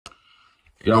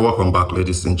Yeah, welcome back,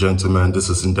 ladies and gentlemen. This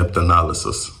is In-Depth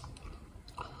Analysis.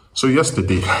 So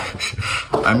yesterday,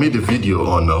 I made a video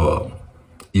on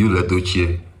Yul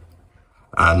Edochie,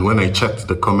 and when I checked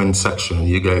the comment section,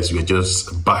 you guys were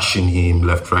just bashing him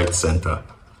left, right, center.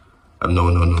 No.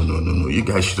 You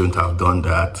guys shouldn't have done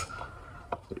that.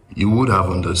 You would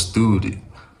have understood.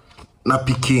 Not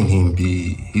picking him,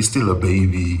 he's still a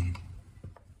baby.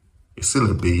 He's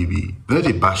still a baby. Don't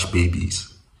they bash babies?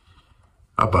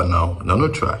 How about now? No, no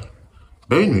try.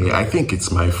 But anyway, I think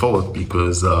it's my fault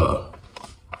because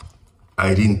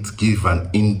I didn't give an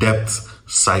in-depth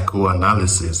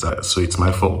psychoanalysis, so it's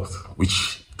my fault,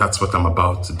 that's what I'm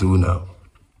about to do now.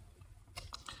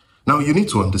 Now, you need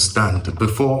to understand,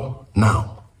 before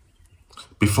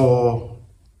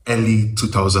early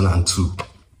 2002,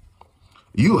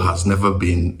 you has never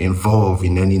been involved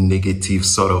in any negative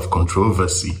sort of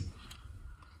controversy.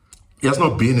 He has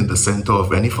not been in the center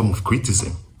of any form of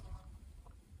criticism.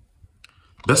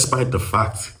 Despite the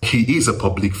fact he is a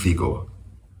public figure,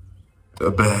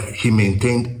 but he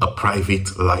maintained a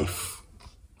private life.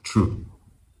 True.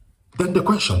 Then the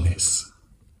question is,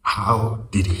 how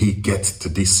did he get to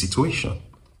this situation?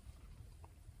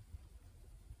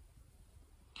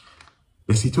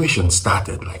 The situation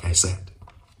started, like I said,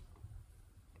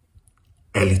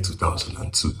 early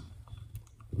 2002,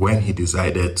 when he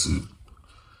decided to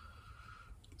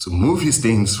move his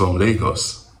things from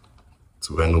Lagos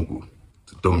to Enugu,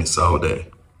 to domicile there.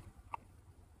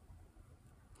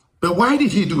 But why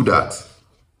did he do that?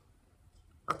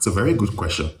 That's a very good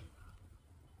question.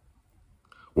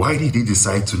 Why did he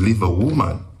decide to leave a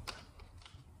woman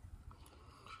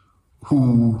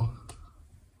who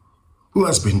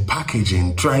has been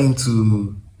packaging, trying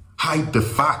to hide the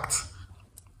fact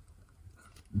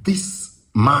this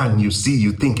man you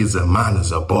think is a man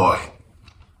is a boy?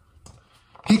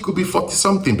 He could be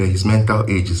 40-something, but his mental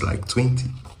age is like 20.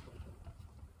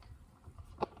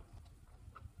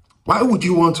 Why would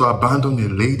you want to abandon a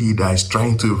lady that is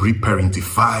trying to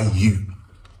reparentify you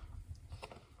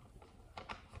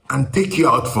and take you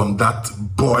out from that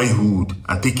boyhood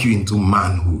and take you into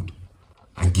manhood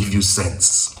and give you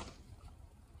sense?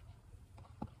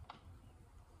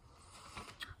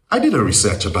 I did a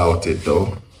research about it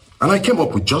though, and I came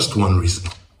up with just one reason.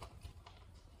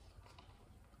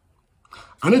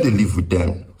 I know they live with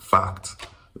them, fact.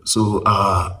 So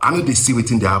I know they see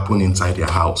what's happen inside their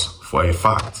house, for a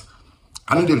fact.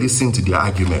 I know they listen to the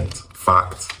argument,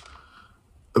 fact.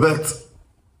 But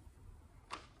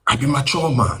I be mature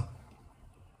man.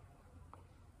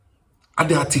 I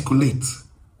they articulate.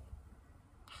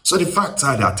 So the fact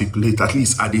I they articulate, at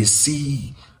least I they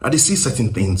see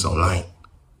certain things online.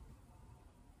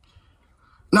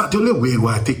 Now the only way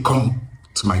where I take come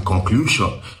to my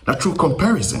conclusion, that through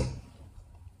comparison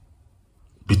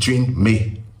between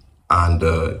me and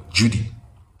Judy.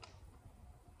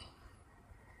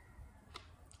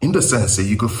 In the sense that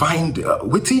you could find,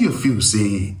 what do you feel,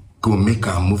 say, go make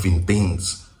her moving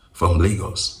things from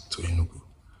Lagos to Enugu?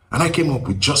 And I came up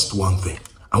with just one thing.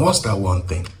 And what's that one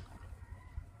thing?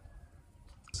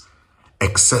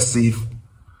 Excessive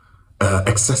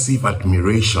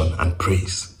admiration and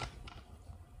praise.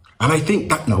 And I think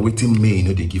that now waiting me,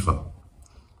 they give up.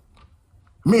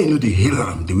 May know they hail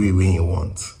him the way you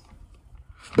want.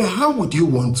 But how would you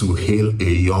want to hail a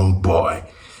young boy?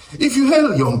 If you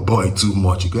hail a young boy too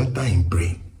much, you can enter in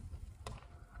brain.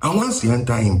 And once you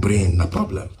enter in brain, no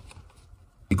problem.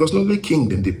 Because no king,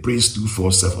 then they praise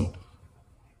 247.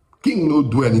 King no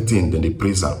do anything, then they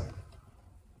praise him.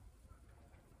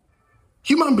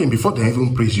 Human being, before they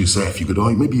even praise yourself,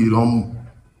 maybe you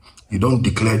don't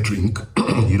declare drink,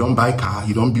 you don't buy car,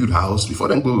 you don't build house, before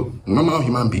then go normal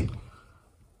human being.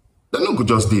 They don't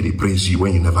just they praise you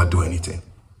when you never do anything.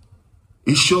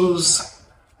 It shows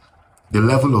the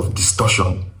level of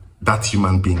distortion that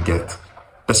human being get.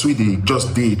 That's why they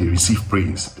receive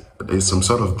praise. There's some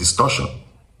sort of distortion.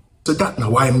 So that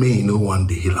now why may no one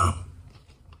they heal him.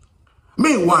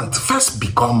 May want first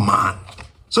become man.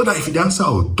 So that if you answer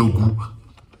Odogu,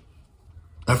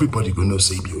 everybody gonna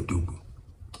say be Odogu.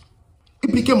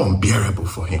 It became unbearable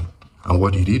for him. And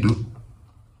what did he do?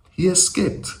 He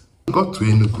escaped. He got to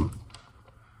Enugu.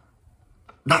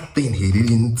 That thing he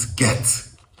didn't get,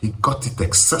 he got it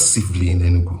excessively in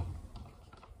Enugu.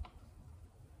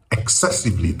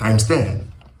 Excessively, times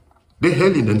 10. They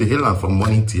hail him, then they hail him from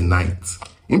morning till night.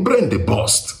 In brain, they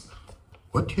bust.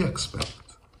 What do you expect?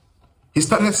 He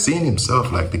started seeing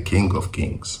himself like the King of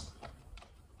Kings,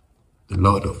 the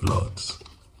Lord of Lords.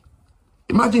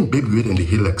 Imagine baby weight and the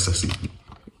hail excessively.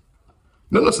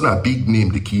 No, it's not a big name,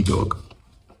 the key dog.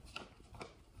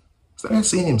 Started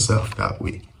seeing himself that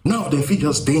way. Now, if he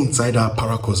just stay inside our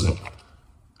paracosm,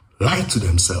 lie to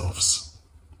themselves,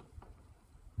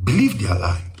 believe their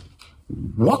lie,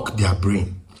 work their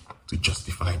brain to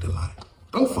justify the lie.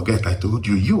 Don't forget, I told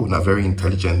you, you are a very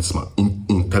intelligent man.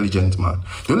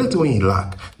 The only thing you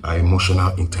lack are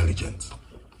emotional intelligence.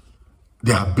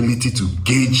 The ability to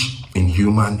gauge in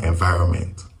human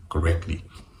environment correctly.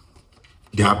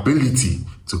 The ability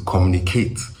to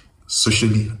communicate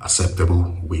socially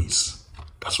acceptable ways.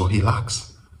 That's what he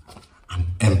lacks. And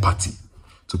empathy,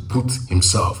 to put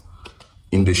himself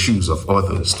in the shoes of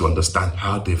others to understand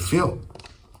how they feel.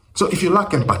 So if you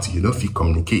lack empathy, you don't feel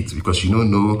communicate because you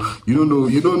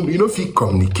don't feel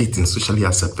communicate in socially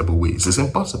acceptable ways. It's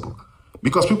impossible.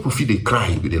 Because people feel they cry,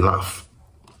 you they laugh.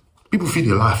 People feel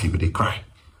they laugh, you they cry.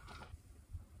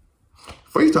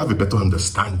 For you to have a better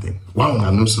understanding, one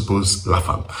I no suppose laugh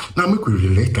am. Now make we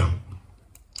relate them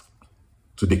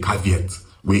to the caveat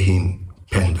where he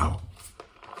penned down.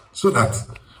 So that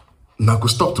now go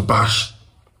stop to bash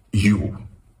you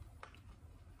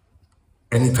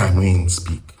anytime we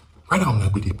speak. Why don't I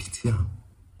go to pity?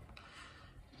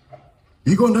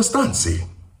 You go understand, say,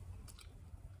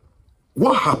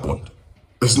 what happened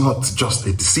is not just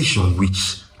a decision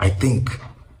which I think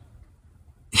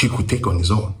he could take on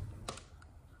his own.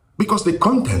 Because the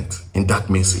content in that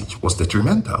message was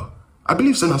detrimental. I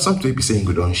believe so now something will be saying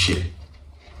we don't share.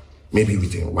 Maybe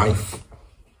with your wife.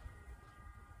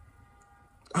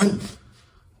 And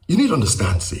you need to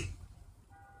understand, say,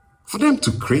 for them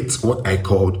to create what I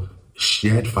called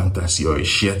shared fantasy or a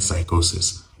shared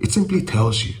psychosis, it simply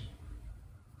tells you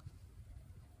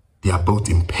they are both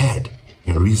impaired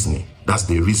in reasoning. That's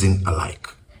the reason alike.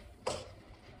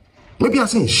 Maybe I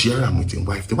say share am with his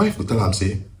wife. The wife will tell him,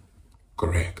 say,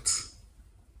 correct.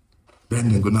 Then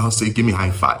they go now say, give me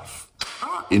high five.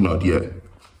 You know, there.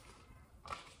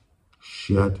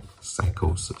 Shared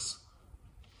psychosis.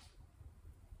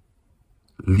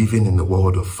 Living in the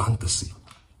world of fantasy.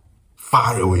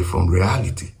 Far away from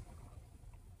reality.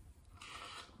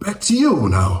 But you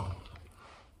now,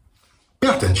 pay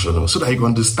attention so that you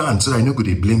understand, so that I know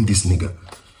they blame this nigga.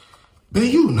 But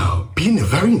you now, being a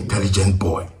very intelligent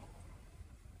boy,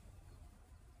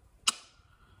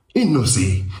 you know,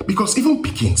 say, because even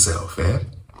Pikin self,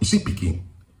 you see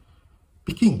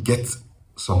Pikin get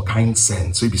some kind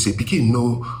sense. So if you say Pikin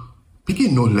no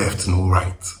left, no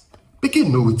right.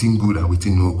 Pikin know within good and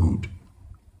within no good.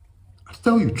 I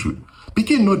tell you the truth.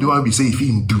 Pikin know the one we say if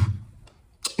him do.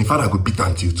 In fact, I could beat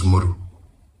until tomorrow.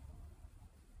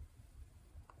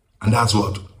 And that's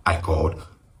what I called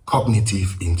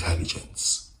cognitive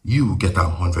intelligence. You get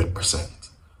 100%.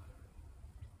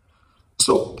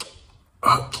 So,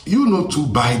 you know to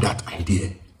buy that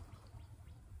idea.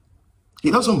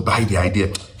 He doesn't buy the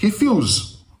idea. He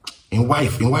feels in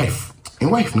wife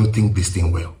no think this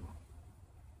thing well.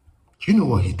 You know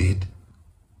what he did?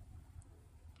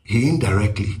 He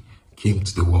indirectly came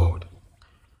to the world.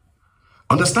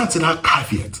 Understand that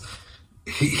caveat.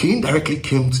 He indirectly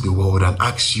came to the world and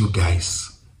asked you guys,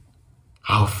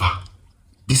 how far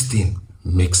this thing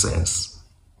makes sense.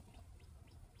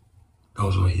 That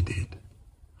was what he did.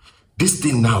 This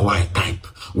thing now why I type,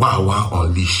 why I want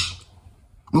unleash.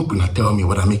 No gonna tell me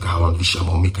whether I make her unleash him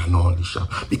or make her not unleash him.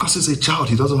 Because he's a child,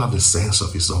 he doesn't have a sense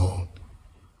of his own.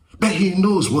 But he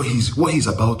knows what he's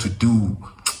about to do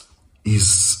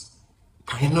is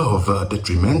kind of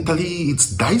detrimentally,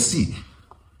 it's dicey.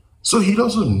 So he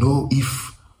doesn't know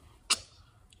if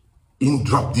in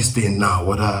drop this thing now,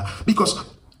 whether, because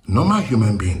normal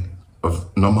human being,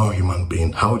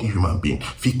 healthy human being,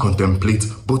 he contemplates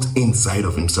both inside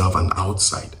of himself and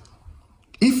outside.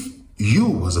 If you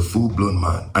was a full-blown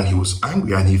man and he was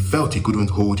angry and he felt he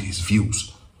couldn't hold his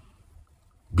views,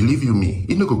 believe you me,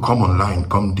 he no go come online,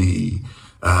 come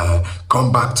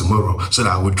back tomorrow so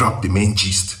that I will drop the main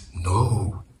gist.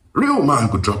 No. Real man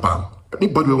could drop him.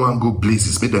 Anybody who want to go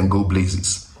blazes, make them go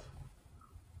blazes.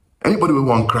 Anybody who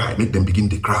want to cry, make them begin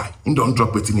to cry. You don't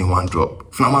drop within in one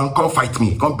drop. If no man, come fight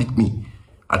me, come beat me.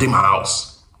 At my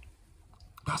house.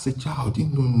 That's a child, you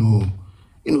don't know.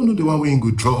 You don't know the one where you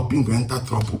go drop, you go enter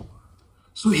trouble.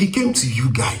 So he came to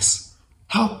you guys.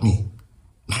 Help me.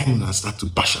 Now I'm gonna start to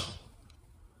bash him.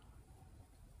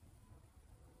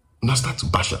 Now start to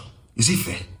bash him. Is it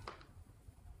fair?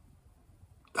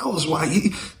 That was why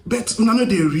but none of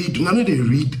they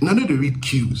read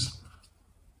cues.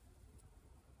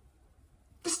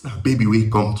 This na baby we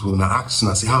come to na ask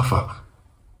and say how far.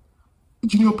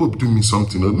 Junior Pope do me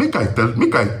something. Make I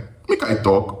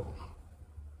talk.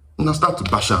 And I start to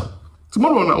bash him.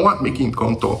 Tomorrow I want make him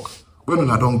come talk. When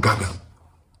I don't gag him.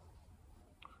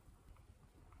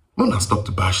 When I stop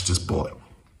to bash this boy.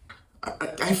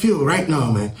 I feel right now,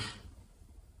 man,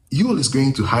 Yul is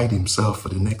going to hide himself for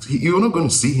the next, you're not going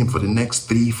to see him for the next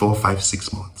 3, 4, 5,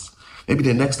 6 months. Maybe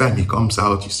the next time he comes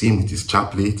out, you see him with his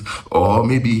chaplet, or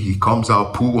maybe he comes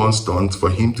out, pull one stunt for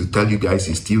him to tell you guys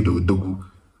he's still the Odogu.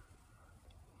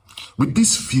 With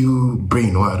this few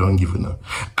brain, I don't give a no.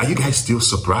 Are you guys still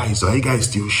surprised? Or are you guys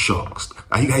still shocked?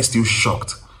 Are you guys still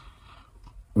shocked?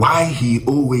 Why he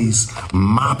always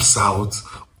maps out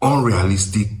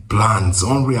unrealistic plans,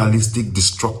 unrealistic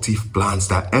destructive plans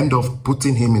that end up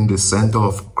putting him in the center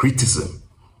of criticism?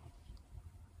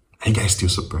 Are you guys still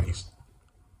surprised?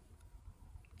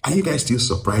 Are you guys still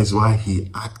surprised why he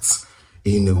acts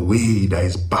in a way that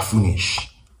is buffoonish?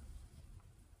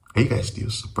 Are you guys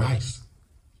still surprised?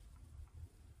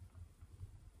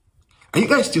 Are you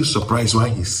guys still surprised why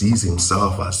he sees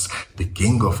himself as the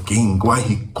King of Kings? Why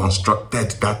he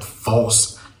constructed that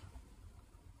false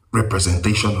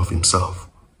representation of himself?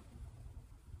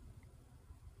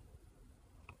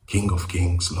 King of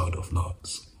Kings, Lord of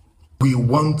Lords. We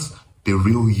want the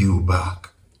real you back.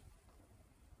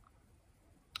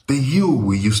 The you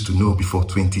we used to know before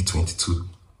 2022.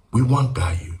 We want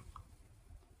that you.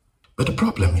 But the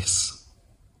problem is,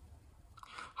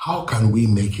 how can we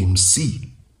make him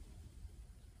see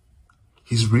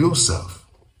his real self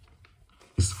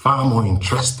is far more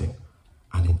interesting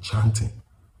and enchanting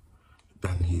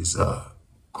than his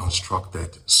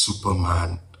constructed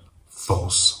Superman,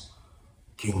 false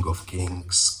King of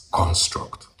Kings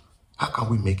construct? How can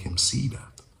we make him see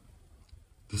that?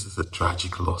 This is a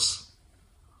tragic loss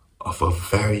of a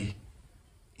very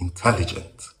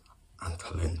intelligent and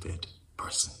talented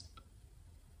person.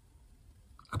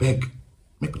 I beg,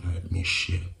 make you help me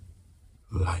share,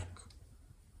 like,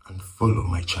 and follow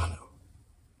my channel.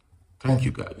 Thank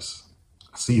you guys.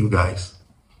 I'll see you guys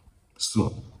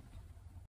soon.